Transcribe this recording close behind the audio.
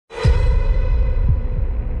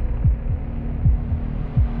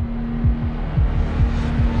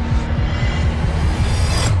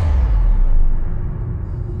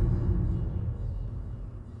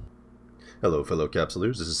Hello fellow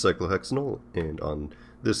capsuleers, this is zKillboard, and on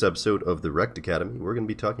this episode of the Rekt Academy we're going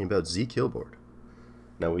to be talking about zKillboard.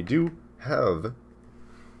 Now we do have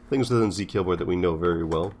things within zKillboard that we know very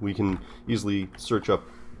well. We can easily search up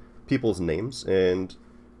people's names and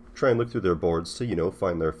try and look through their boards to,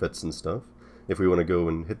 find their fits and stuff. If we want to go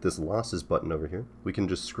and hit this losses button over here, we can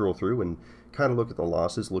just scroll through and kind of look at the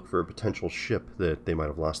losses, look for a potential ship that they might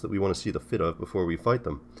have lost that we want to see the fit of before we fight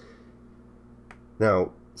them.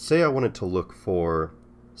 Now, say I wanted to look for,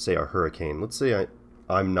 say, a hurricane. Let's say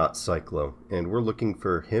I'm not Cyclo, and we're looking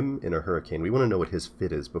for him in a hurricane. We want to know what his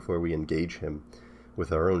fit is before we engage him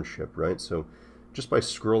with our own ship, right? So just by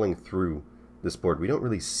scrolling through this board, we don't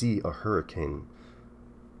really see a hurricane.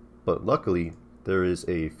 But luckily, there is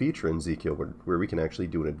a feature in zKillboard where we can actually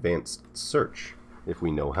do an advanced search if we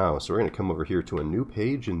know how. So we're going to come over here to a new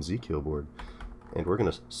page in zKillboard, and we're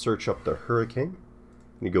going to search up the hurricane.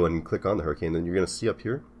 You go ahead and click on the hurricane, then you're going to see up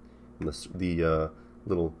here in the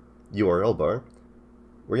little URL bar,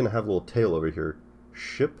 we're going to have a little tail over here,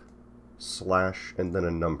 ship / and then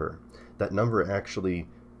a number. That number actually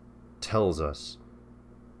tells us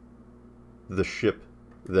the ship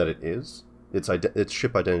that it is. It's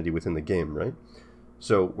ship identity within the game, right?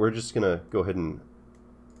 So we're just going to go ahead and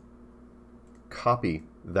copy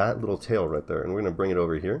that little tail right there, and we're going to bring it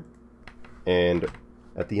over here, and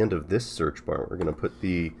at the end of this search bar, we're going to put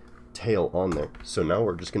the tail on there. So now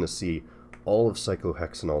we're just going to see all of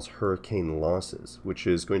cyclohexanol's hurricane losses, which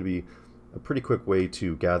is going to be a pretty quick way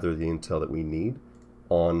to gather the intel that we need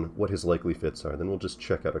on what his likely fits are. Then we'll just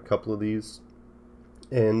check out a couple of these,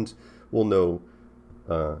 and we'll know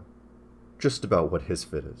just about what his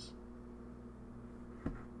fit is.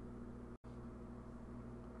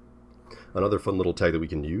 Another fun little tag that we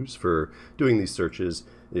can use for doing these searches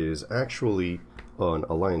is actually an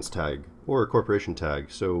alliance tag or a corporation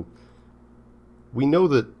tag. So we know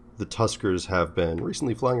that the Tuskers have been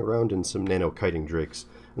recently flying around in some nano kiting drakes,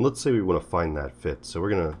 and let's say we want to find that fit. So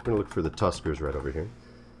we're gonna look for the Tuskers right over here,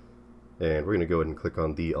 and we're gonna go ahead and click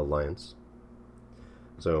on the alliance.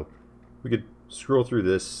 So we could scroll through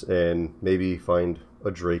this and maybe find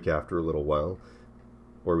a drake after a little while,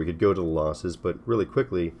 or we could go to the losses, but really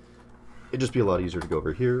quickly it'd just be a lot easier to go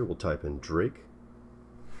over here. We'll type in drake.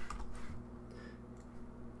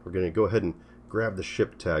 We're going to go ahead and grab the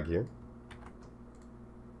ship tag here.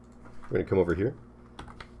 We're going to come over here,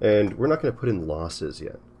 and we're not going to put in losses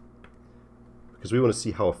yet because we want to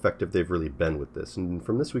see how effective they've really been with this. And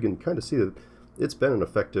from this we can kind of see that it's been an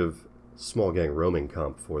effective small gang roaming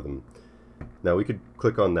comp for them. Now we could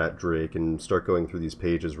click on that drake and start going through these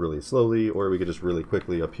pages really slowly, or we could just really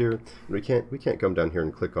quickly up here. And we can't come down here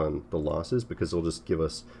and click on the losses because it'll just give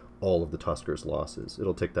us all of the Tuskers' losses.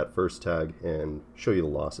 It'll take that first tag and show you the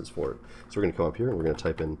losses for it. So we're going to come up here and we're going to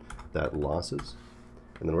type in that losses,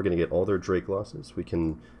 and then we're going to get all their drake losses. We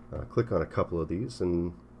can click on a couple of these,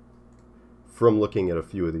 and from looking at a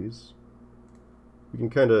few of these, we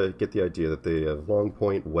can kind of get the idea that they have long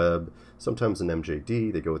point, web, sometimes an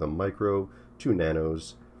MJD, they go with a micro, 2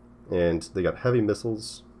 nanos, and they got heavy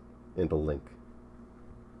missiles and a link.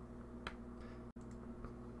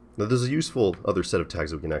 Now there's a useful other set of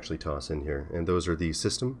tags that we can actually toss in here, and those are the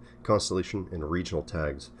system, constellation, and regional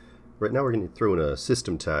tags. Right now we're going to throw in a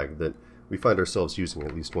system tag that we find ourselves using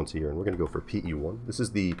at least once a year, and we're going to go for PE1. This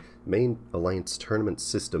is the main Alliance tournament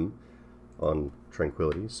system on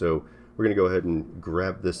Tranquility, so we're going to go ahead and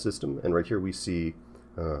grab this system, and right here we see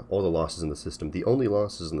all the losses in the system. The only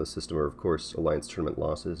losses in the system are, of course, Alliance tournament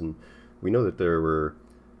losses, and we know that there were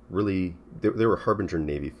Harbinger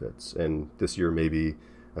Navy fits, and this year maybe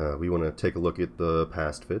we want to take a look at the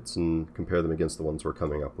past fits and compare them against the ones we're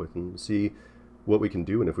coming up with and see what we can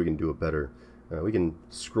do and if we can do it better. We can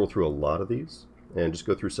scroll through a lot of these and just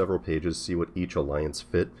go through several pages, see what each alliance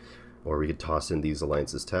fit, or we could toss in these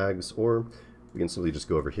alliances tags, or we can simply just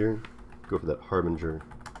go over here, go for that Harbinger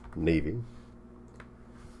Navy.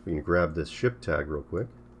 We can grab this ship tag real quick,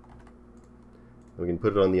 and we can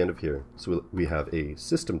put it on the end of here. So we have a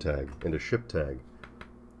system tag and a ship tag,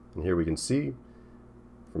 and here we can see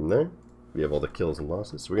from there we have all the kills and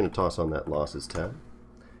losses. So we're going to toss on that losses tag,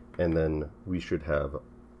 and then we should have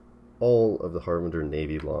all of the Harbinger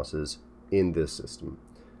Navy losses in this system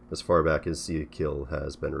as far back as zKill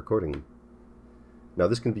has been recording. Now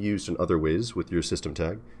this can be used in other ways with your system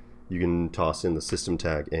tag. You can toss in the system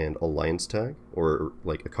tag and alliance tag, or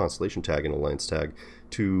like a constellation tag and alliance tag,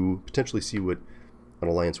 to potentially see what an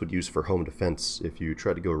alliance would use for home defense if you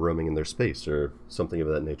try to go roaming in their space or something of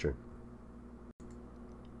that nature.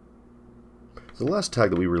 So the last tag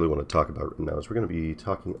that we really want to talk about right now is we're going to be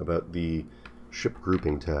talking about the ship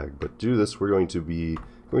grouping tag. But to do this, we're going to be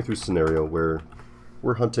going through a scenario where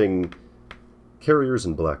we're hunting carriers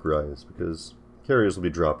and black rise, because carriers will be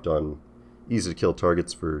dropped on easy to kill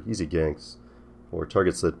targets for easy ganks, or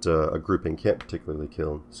targets that a grouping can't particularly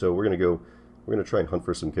kill. So we're going to try and hunt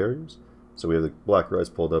for some carriers. So we have the black rise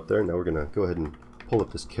pulled up there. Now we're going to go ahead and pull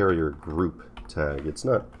up this carrier group tag. It's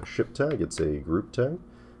not a ship tag, it's a group tag.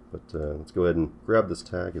 But let's go ahead and grab this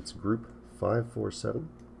tag. It's group 547.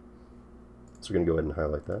 So we're going to go ahead and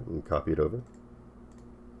highlight that and copy it over.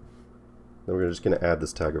 Then we're just going to add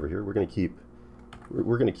this tag over here. We're going to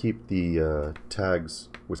keep the tags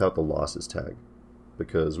without the losses tag,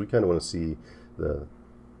 because we kind of want to see the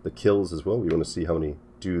kills as well. We want to see how many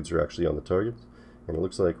dudes are actually on the targets. And it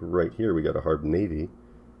looks like right here we got a hard navy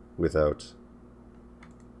without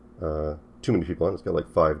too many people on it. It's got like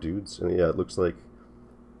 5 dudes, and yeah, it looks like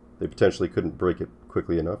they potentially couldn't break it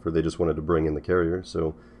quickly enough, or they just wanted to bring in the carrier.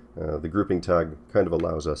 So the grouping tag kind of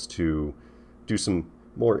allows us to do some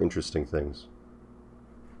more interesting things.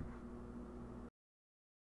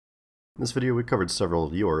 In this video we covered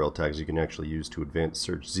several URL tags you can actually use to advanced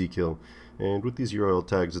search zkill, and with these URL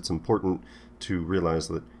tags it's important to realize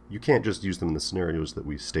that you can't just use them in the scenarios that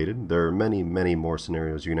we stated. There are many, many more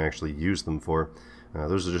scenarios you can actually use them for.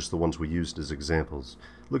 Those are just the ones we used as examples.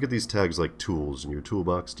 Look at these tags like tools in your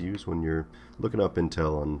toolbox to use when you're looking up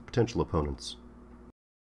intel on potential opponents.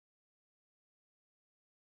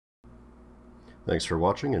 Thanks for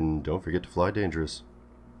watching, and don't forget to fly dangerous.